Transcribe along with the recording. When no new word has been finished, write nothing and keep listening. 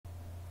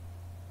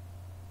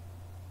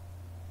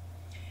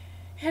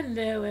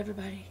Hello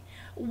everybody.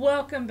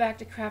 Welcome back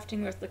to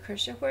Crafting with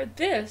Lucretia, where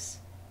this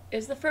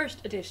is the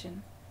first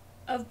edition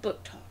of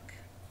Book Talk.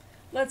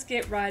 Let's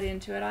get right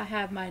into it. I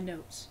have my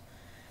notes.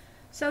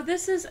 So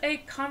this is a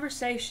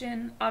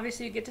conversation.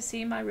 Obviously you get to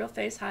see my real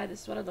face. Hi,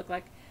 this is what I look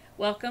like.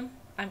 Welcome.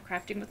 I'm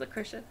Crafting with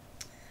Lucretia.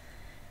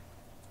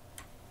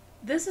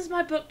 This is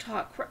my book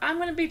talk where I'm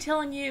going to be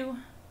telling you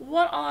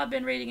what all I've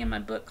been reading in my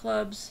book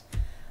clubs,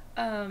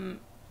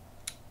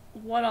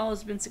 what all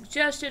has been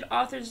suggested,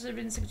 authors have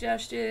been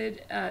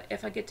suggested,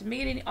 if I get to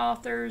meet any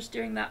authors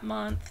during that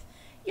month,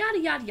 yada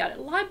yada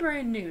yada.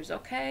 Library news,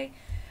 okay?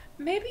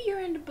 Maybe you're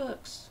into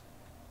books.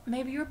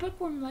 Maybe you're a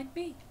bookworm like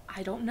me.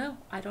 I don't know.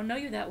 I don't know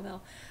you that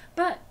well.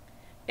 But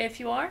if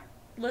you are,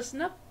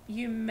 listen up.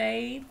 You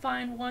may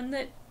find one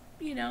that,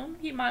 you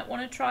might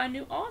want to try a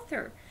new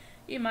author.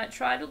 You might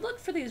try to look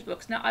for these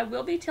books. Now, I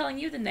will be telling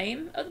you the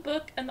name of the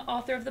book and the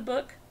author of the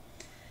book.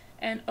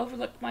 And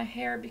overlooked my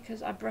hair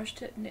because I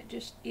brushed it and it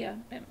just,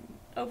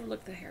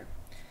 overlooked the hair.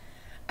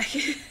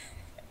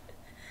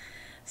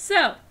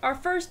 So, our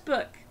first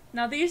book.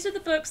 Now, these are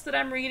the books that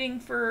I'm reading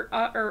for,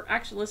 or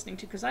actually listening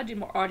to, because I do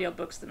more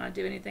audiobooks than I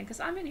do anything, because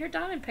I'm in here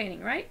diamond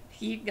painting, right?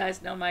 You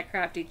guys know my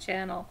crafty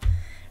channel,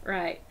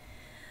 right?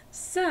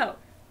 So,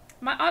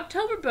 my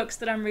October books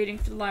that I'm reading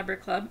for the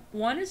Library Club,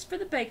 one is for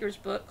the Baker's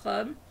Book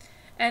Club,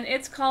 and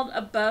it's called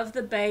Above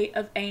the Bay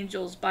of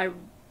Angels by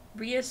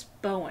Rhys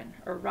Bowen,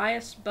 or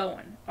Rhys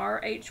Bowen,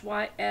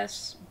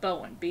 R-H-Y-S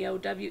Bowen,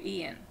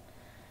 B-O-W-E-N.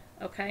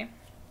 Okay?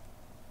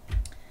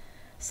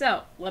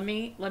 So, let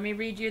me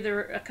read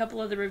you a couple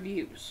of the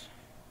reviews.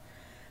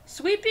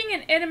 Sweeping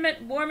and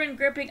intimate, warm and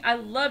gripping. I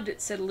loved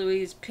it, said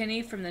Louise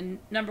Penny from the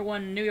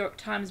 #1 New York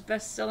Times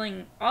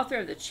best-selling author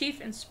of the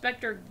Chief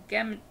Inspector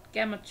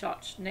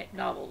Gamachach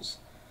novels.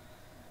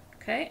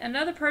 Okay?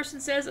 Another person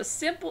says a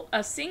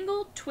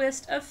single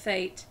twist of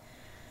fate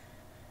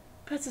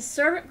puts a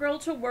servant girl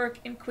to work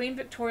in Queen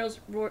Victoria's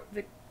royal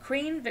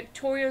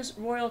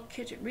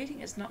kitchen.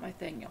 Reading is not my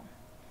thing, y'all.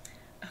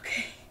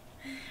 Okay.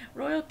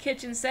 Royal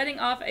kitchen, setting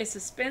off a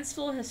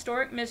suspenseful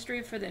historic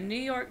mystery for the New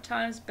York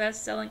Times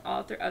best-selling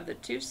author of The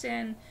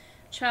Toussaint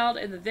Child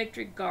in the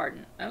Victory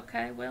Garden.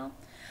 Okay, well,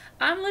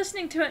 I'm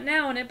listening to it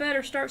now, and it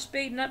better start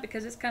speeding up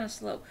because it's kind of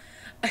slow.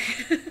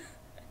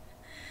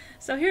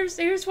 So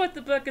here's what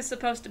the book is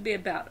supposed to be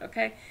about,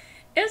 okay?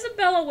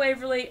 Isabella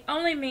Waverley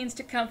only means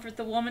to comfort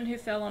the woman who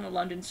fell on a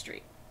London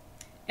street.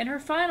 In her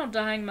final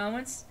dying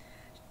moments,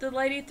 the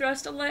lady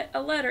thrust a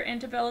letter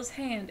into Bella's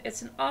hand.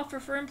 It's an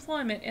offer for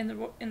employment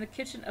in the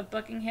kitchen of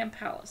Buckingham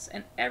Palace,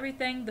 and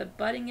everything the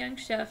budding young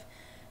chef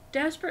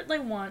desperately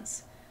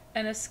wants,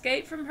 an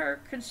escape from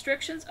her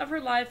constrictions of her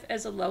life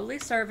as a lowly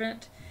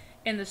servant.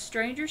 In the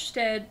stranger's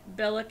stead,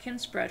 Bella can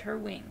spread her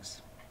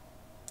wings.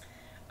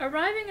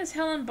 Arriving as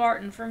Helen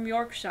Barton from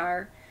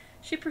Yorkshire,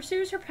 she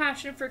pursues her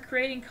passion for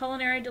creating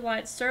culinary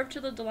delights served to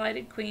the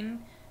delighted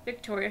Queen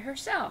Victoria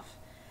herself.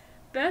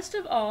 Best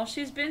of all,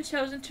 she's been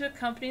chosen to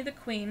accompany the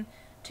Queen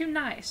to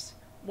Nice.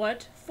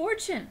 What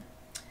fortune!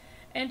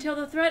 Until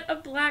the threat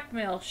of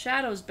blackmail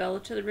shadows Bella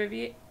to the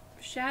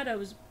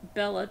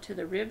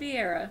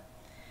Riviera,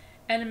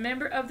 and a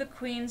member of the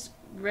Queen's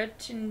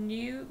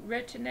retinue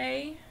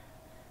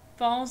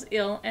falls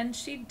ill and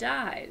she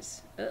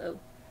dies.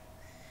 Uh-oh.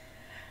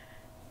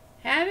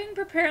 Having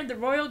prepared the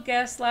royal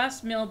guest's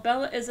last meal,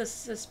 Bella is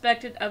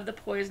suspected of the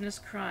poisonous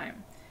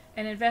crime.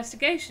 An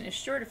investigation is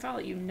sure to follow.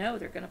 You know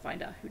they're going to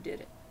find out who did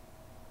it.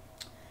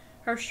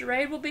 Her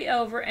charade will be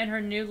over and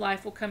her new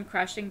life will come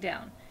crashing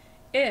down.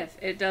 If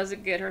it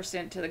doesn't get her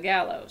sent to the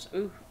gallows.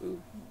 Ooh,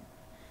 ooh.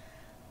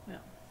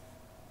 Well,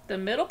 the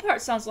middle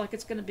part sounds like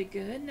it's going to be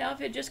good. Now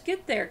if it just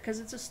get there, because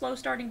it's a slow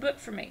starting book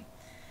for me.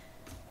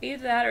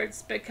 Either that or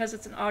it's because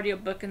it's an audio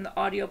book and the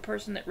audio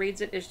person that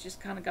reads it is just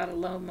kind of got a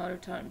low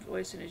monotone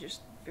voice and is just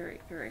very,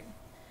 very,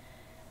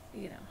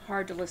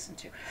 hard to listen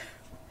to.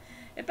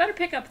 It better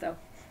pick up though.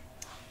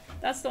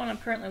 That's the one I'm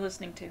currently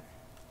listening to.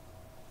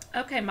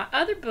 Okay, my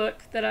other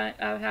book that I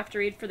have to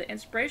read for the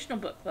Inspirational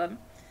Book Club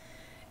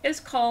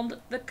is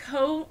called The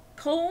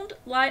Cold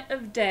Light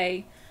of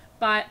Day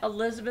by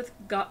Elizabeth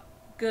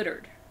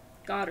Goddard.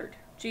 Goddard.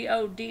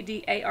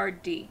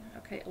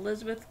 Okay,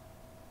 Elizabeth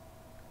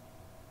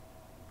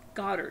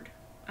Goddard.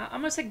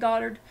 I'm going to say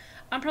Goddard.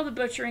 I'm probably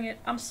butchering it.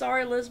 I'm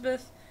sorry,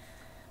 Elizabeth.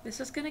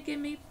 This is going to give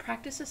me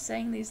practice of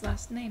saying these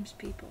last names,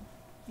 people.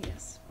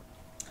 Yes.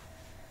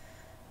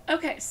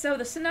 Okay, so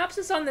the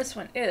synopsis on this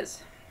one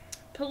is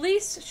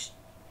Police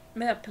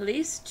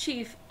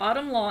Chief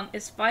Autumn Long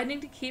is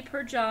fighting to keep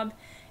her job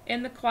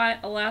in the quiet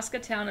Alaska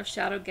town of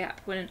Shadow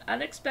Gap when an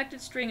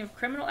unexpected string of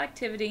criminal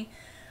activity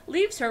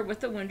leaves her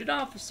with a wounded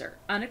officer,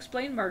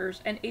 unexplained murders,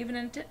 and even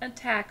an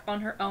attack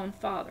on her own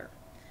father.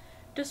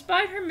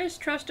 Despite her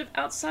mistrust of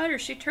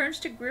outsiders, she turns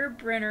to Greer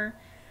Brenner,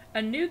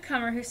 a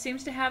newcomer who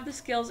seems to have the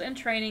skills and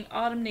training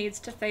Autumn needs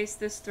to face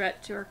this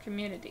threat to her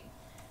community.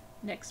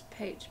 Next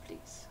page,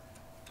 please.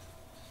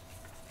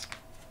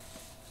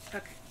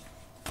 Okay.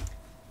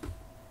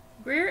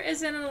 Greer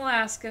is in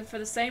Alaska for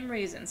the same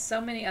reason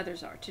so many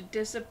others are, to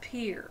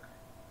disappear.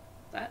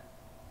 That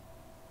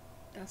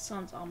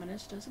sounds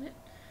ominous, doesn't it?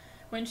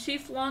 When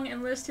Chief Long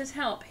enlists his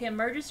help, he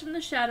emerges from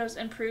the shadows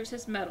and proves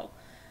his mettle.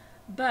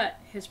 But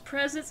his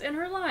presence in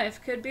her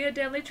life could be a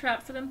deadly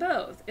trap for them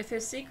both. If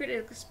his secret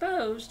is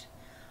exposed,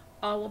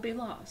 all will be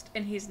lost,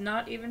 and he's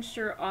not even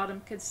sure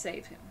Autumn could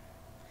save him.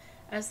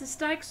 As the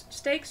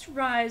stakes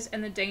rise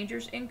and the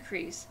dangers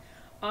increase,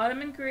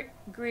 Autumn and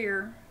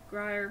Greer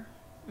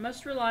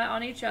must rely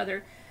on each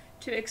other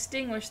to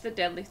extinguish the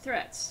deadly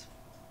threats.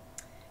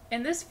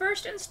 In this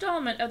first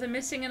installment of the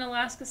Missing in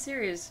Alaska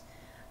series,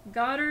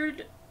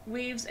 Goddard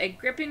weaves a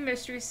gripping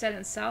mystery set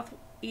in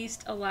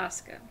southeast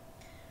Alaska.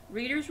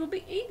 Readers will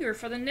be eager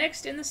for the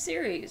next in the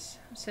series,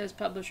 says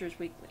Publishers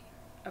Weekly.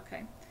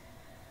 Okay.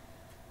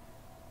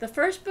 The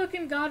first book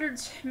in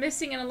Goddard's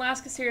Missing in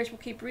Alaska series will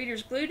keep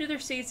readers glued to their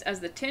seats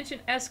as the tension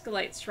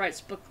escalates,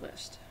 writes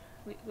Booklist.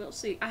 We'll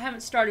see. I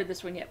haven't started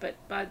this one yet, but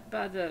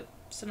by the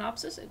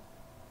synopsis, it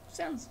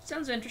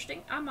sounds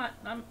interesting. I might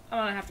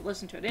have to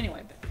listen to it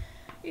anyway, but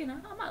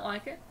I might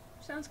like it.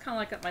 Sounds kind of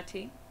like up my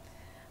tea.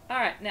 All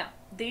right, now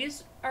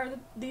these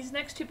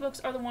next two books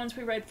are the ones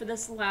we read for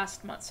this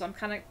last month. So I'm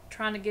kind of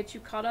trying to get you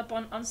caught up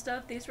on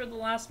stuff. These were the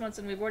last months,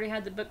 and we've already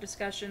had the book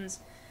discussions,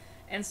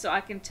 and so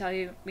I can tell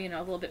you a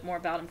little bit more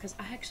about them because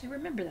I actually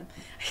remember them.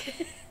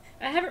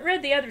 I haven't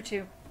read the other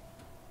two.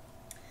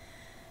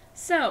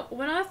 So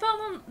when I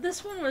Fall in,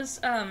 this one was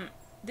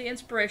the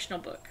inspirational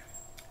book.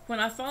 When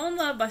I Fall in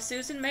Love by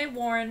Susan May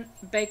Warren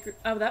Baker.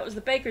 Oh, that was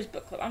the Baker's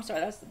Book Club. I'm sorry,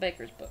 that's the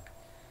Baker's book.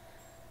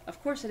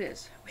 Of course it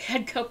is. We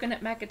had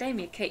coconut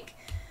macadamia cake.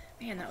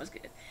 Man, that was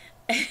good.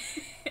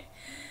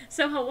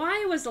 So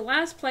Hawaii was the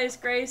last place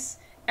Grace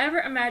ever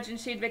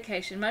imagined she'd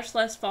vacation, much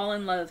less fall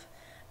in love.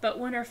 But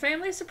when her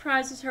family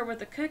surprises her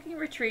with a cooking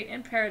retreat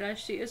in paradise,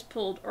 she is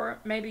pulled, or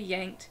maybe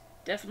yanked,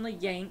 definitely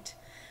yanked,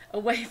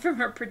 away from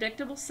her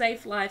predictable,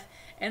 safe life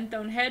and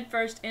thrown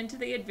headfirst into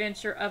the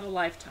adventure of a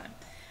lifetime.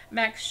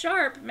 Max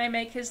Sharp may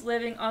make his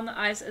living on the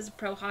ice as a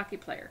pro hockey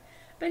player,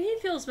 but he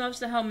feels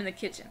most at home in the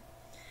kitchen,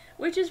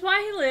 which is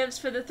why he lives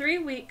for the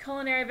 3-week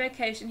culinary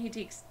vacation he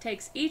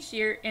takes each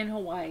year in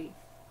Hawaii.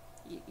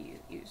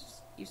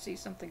 You see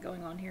something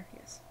going on here?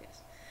 Yes.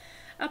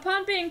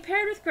 Upon being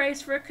paired with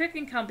Grace for a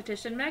cooking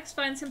competition, Max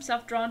finds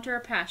himself drawn to her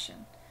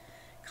passion,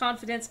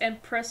 confidence,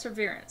 and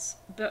perseverance.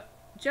 But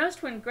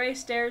just when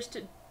Grace dares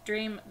to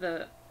dream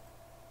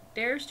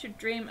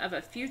of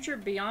a future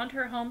beyond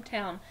her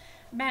hometown,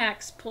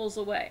 Max pulls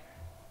away.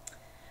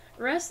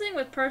 Wrestling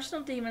with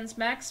personal demons,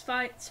 Max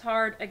fights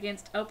hard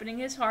against opening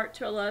his heart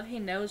to a love he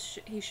knows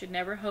he should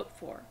never hope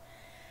for.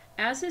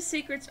 As his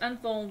secrets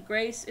unfold,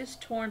 Grace is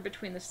torn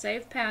between the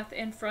safe path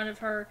in front of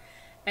her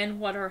and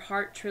what her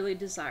heart truly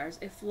desires.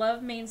 If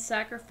love means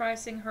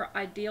sacrificing her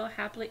ideal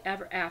happily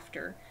ever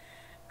after,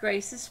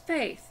 Grace's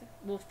faith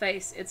will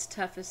face its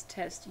toughest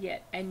test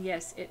yet. And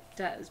yes, it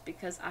does,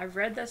 because I've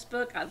read this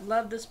book. I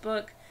love this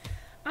book.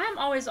 I'm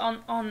always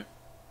not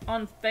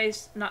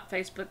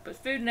Facebook, but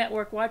Food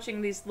Network,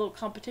 watching these little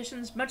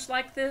competitions much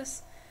like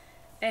this,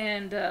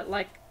 and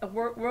like a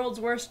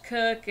World's Worst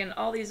Cook and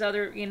all these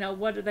other,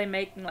 what are they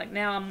making? Like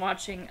now I'm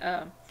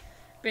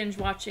binge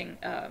watching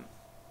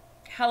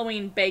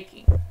Halloween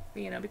baking,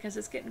 because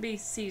it's getting to be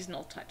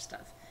seasonal type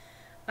stuff.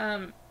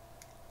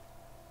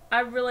 I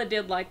really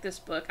did like this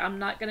book. I'm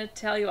not going to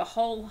tell you a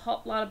whole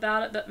lot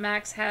about it, but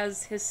Max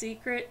has his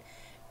secret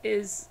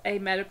is a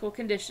medical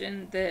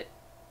condition that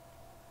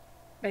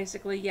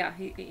basically,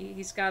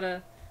 he's got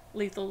a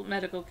lethal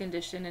medical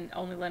condition and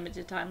only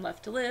limited time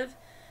left to live.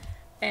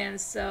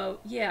 And so,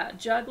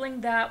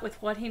 juggling that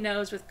with what he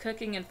knows with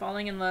cooking and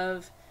falling in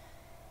love,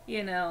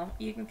 you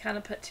can kind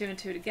of put two and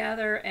two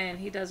together, and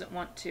he doesn't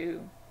want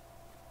to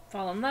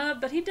fall in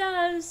love, but he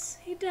does.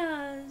 He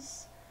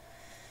does.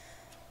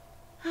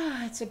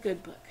 It's a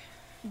good book.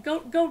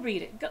 Go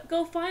read it.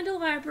 Go find a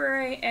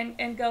library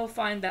and go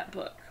find that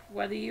book,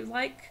 whether you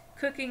like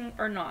cooking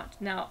or not.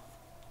 Now,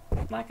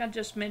 like I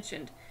just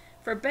mentioned,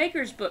 for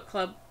Baker's Book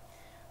Club,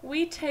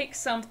 we take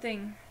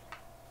something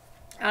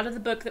out of the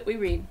book that we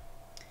read,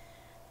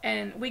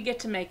 and we get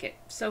to make it.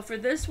 So for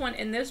this one,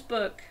 in this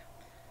book,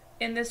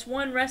 in this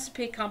one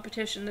recipe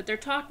competition that they're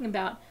talking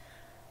about,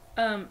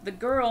 the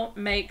girl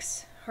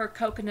makes her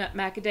coconut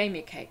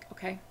macadamia cake,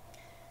 okay?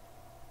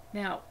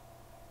 Now,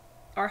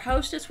 our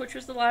hostess, which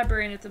was the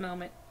librarian at the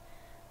moment,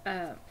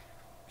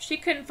 she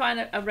couldn't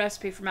find a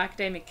recipe for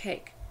macadamia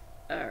cake,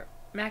 or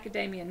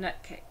macadamia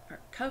nut cake, or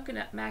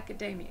coconut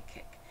macadamia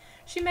cake.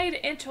 She made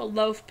it into a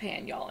loaf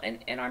pan, y'all,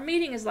 and our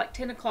meeting is like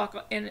 10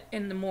 o'clock in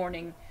the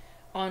morning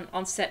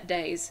on set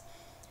days.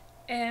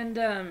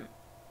 And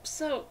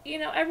so,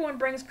 everyone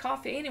brings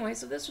coffee anyway,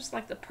 so this was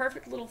like the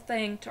perfect little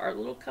thing to our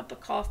little cup of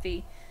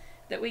coffee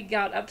that we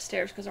got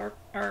upstairs, because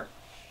our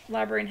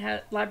library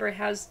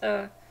has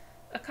a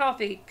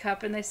coffee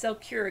cup, and they sell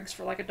Keurigs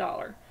for like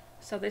 $1.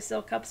 So they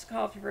sell cups of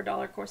coffee for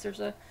 $1. Of course, there's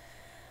a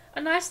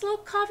nice little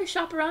coffee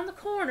shop around the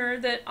corner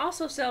that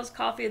also sells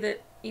coffee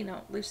that,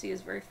 Lucy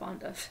is very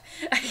fond of.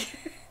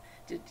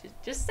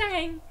 Just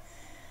saying.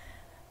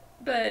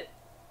 But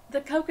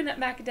the coconut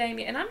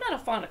macadamia, and I'm not a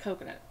fan of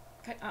coconut.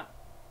 Okay, I'm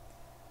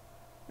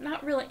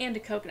not really into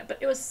coconut, but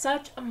it was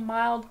such a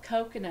mild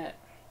coconut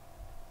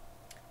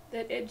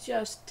that it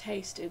just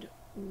tasted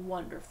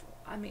wonderful.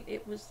 I mean,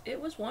 it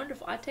was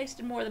wonderful. I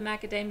tasted more of the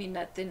macadamia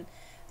nut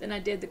than I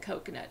did the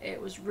coconut.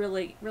 It was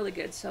really, really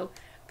good. So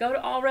go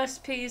to All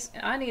Recipes.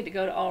 I need to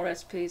go to All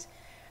Recipes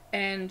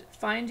and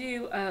find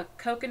you a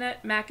coconut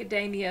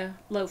macadamia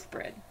loaf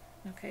bread.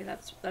 Okay,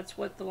 that's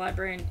what the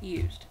librarian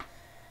used,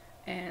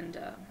 and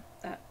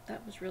that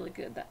was really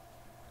good. That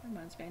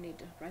reminds me, I need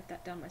to write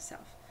that down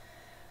myself.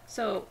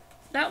 So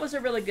that was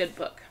a really good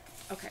book.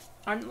 Okay,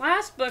 our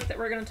last book that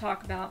we're going to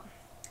talk about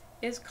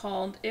is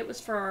called, it was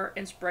for our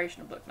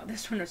inspirational book. Now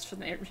this one was for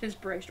the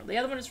inspirational. The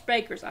other one is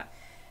Baker's Eye.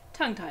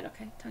 Tongue-tied,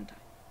 okay? Tongue-tied.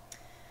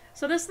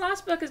 So this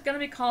last book is going to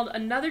be called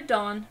Another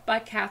Dawn by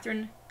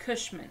Catherine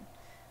Cushman.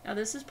 Now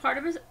this is part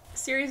of a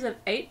series of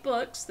 8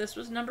 books. This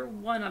was number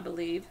 1, I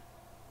believe.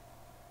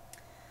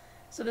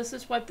 So this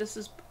is what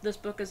this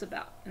book is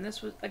about. And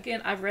this was,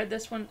 again, I've read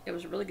this one. It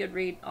was a really good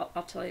read.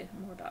 I'll tell you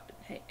more about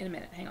it in a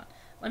minute. Hang on.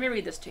 Let me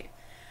read this to you.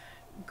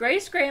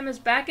 Grace Graham is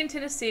back in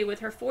Tennessee with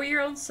her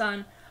 4-year-old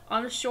son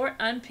on a short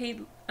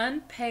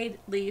unpaid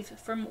leave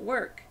from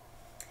work.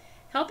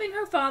 Helping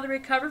her father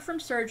recover from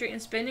surgery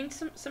and spending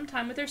some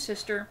time with her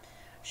sister,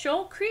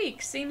 Shoal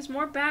Creek seems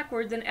more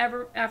backward than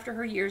ever after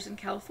her years in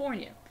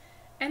California,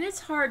 and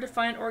it's hard to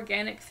find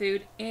organic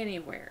food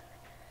anywhere.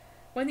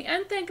 When the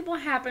unthinkable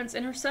happens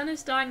and her son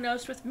is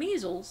diagnosed with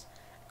measles,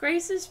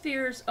 Grace's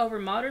fears over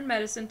modern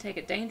medicine take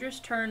a dangerous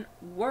turn.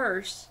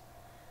 Worse,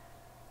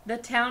 the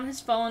town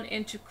has fallen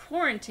into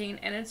quarantine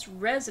and its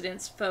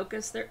residents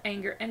focus their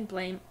anger and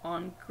blame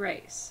on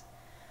Grace.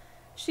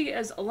 She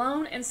is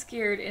alone and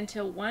scared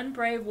until one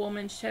brave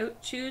woman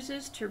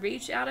chooses to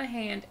reach out a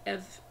hand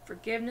of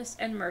forgiveness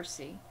and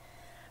mercy.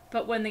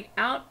 But when the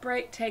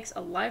outbreak takes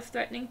a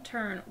life-threatening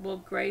turn, will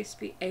Grace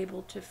be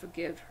able to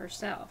forgive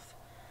herself?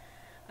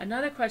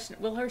 Another question,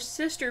 will her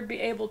sister be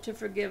able to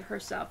forgive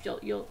herself?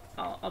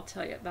 I'll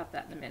tell you about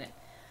that in a minute.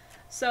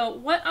 So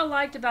what I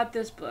liked about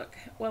this book,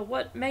 well,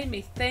 what made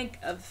me think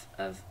of,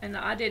 and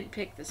I didn't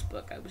pick this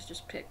book, I was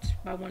just picked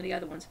by one of the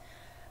other ones,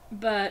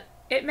 but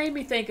it made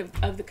me think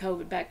of the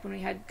COVID back when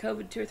we had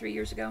COVID 2 or 3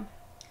 years ago.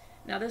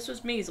 Now this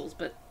was measles,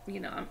 but you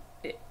know,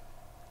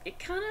 it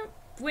kind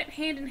of went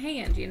hand in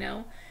hand, you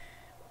know.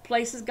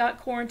 Places got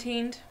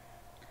quarantined,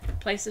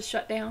 places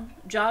shut down,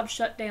 jobs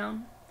shut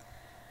down.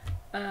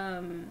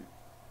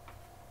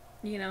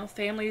 You know,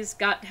 families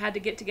had to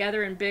get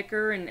together and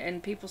bicker,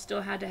 and people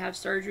still had to have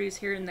surgeries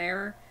here and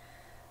there.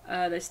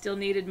 They still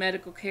needed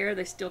medical care.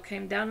 They still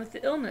came down with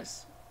the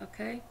illness,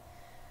 okay?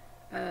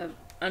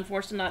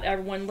 Unfortunately, not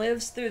everyone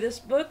lives through this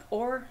book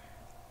or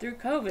through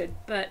COVID,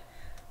 but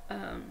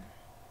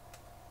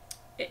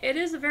it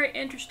was a very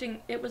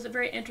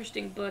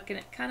interesting book, and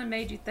it kind of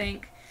made you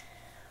think,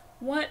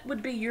 what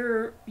would be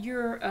your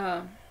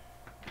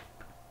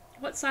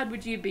what side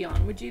would you be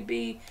on? Would you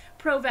be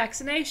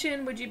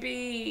pro-vaccination? Would you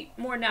be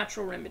more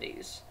natural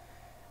remedies?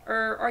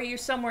 Or are you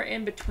somewhere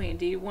in between?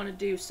 Do you want to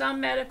do some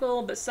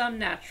medical but some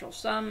natural?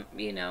 Some,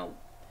 you know,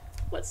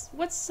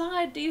 what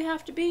side do you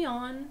have to be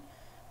on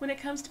when it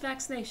comes to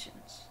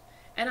vaccinations?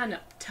 And I know,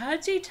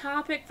 touchy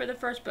topic for the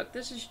first book.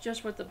 This is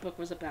just what the book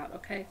was about,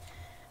 okay?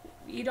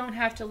 You don't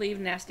have to leave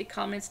nasty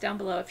comments down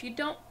below. If you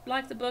don't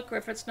like the book or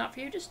if it's not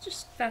for you,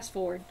 just fast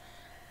forward.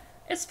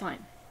 It's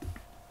fine.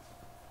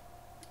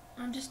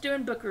 I'm just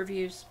doing book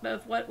reviews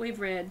of what we've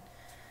read.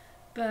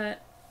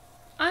 But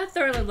I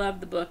thoroughly loved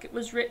the book. It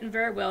was written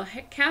very well.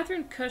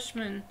 Catherine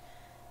Cushman,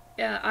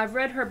 I've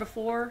read her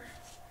before,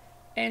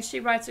 and she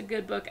writes a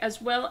good book,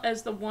 as well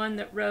as the one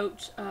that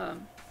wrote,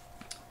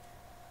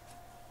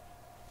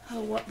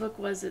 what book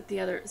was it?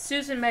 The other,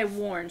 Susan May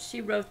Warren.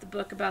 She wrote the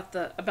book about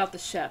the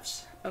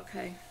chefs,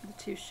 okay, the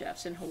 2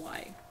 chefs in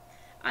Hawaii.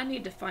 I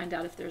need to find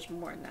out if there's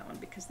more in that one,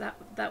 because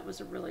that was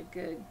a really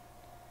good.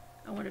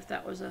 I wonder if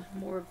that was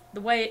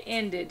the way it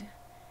ended.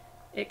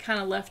 It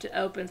kind of left it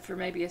open for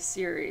maybe a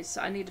series.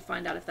 So I need to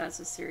find out if that's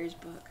a series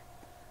book.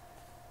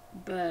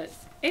 But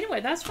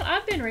anyway, that's what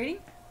I've been reading.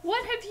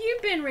 What have you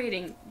been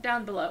reading?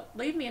 Down below.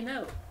 Leave me a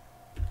note.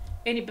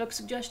 Any book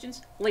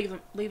suggestions? Leave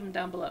them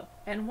down below.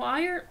 And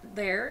while you're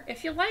there,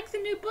 if you like the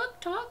new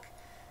book talk,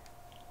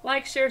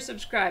 like, share,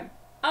 subscribe.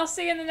 I'll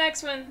see you in the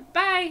next one.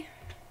 Bye!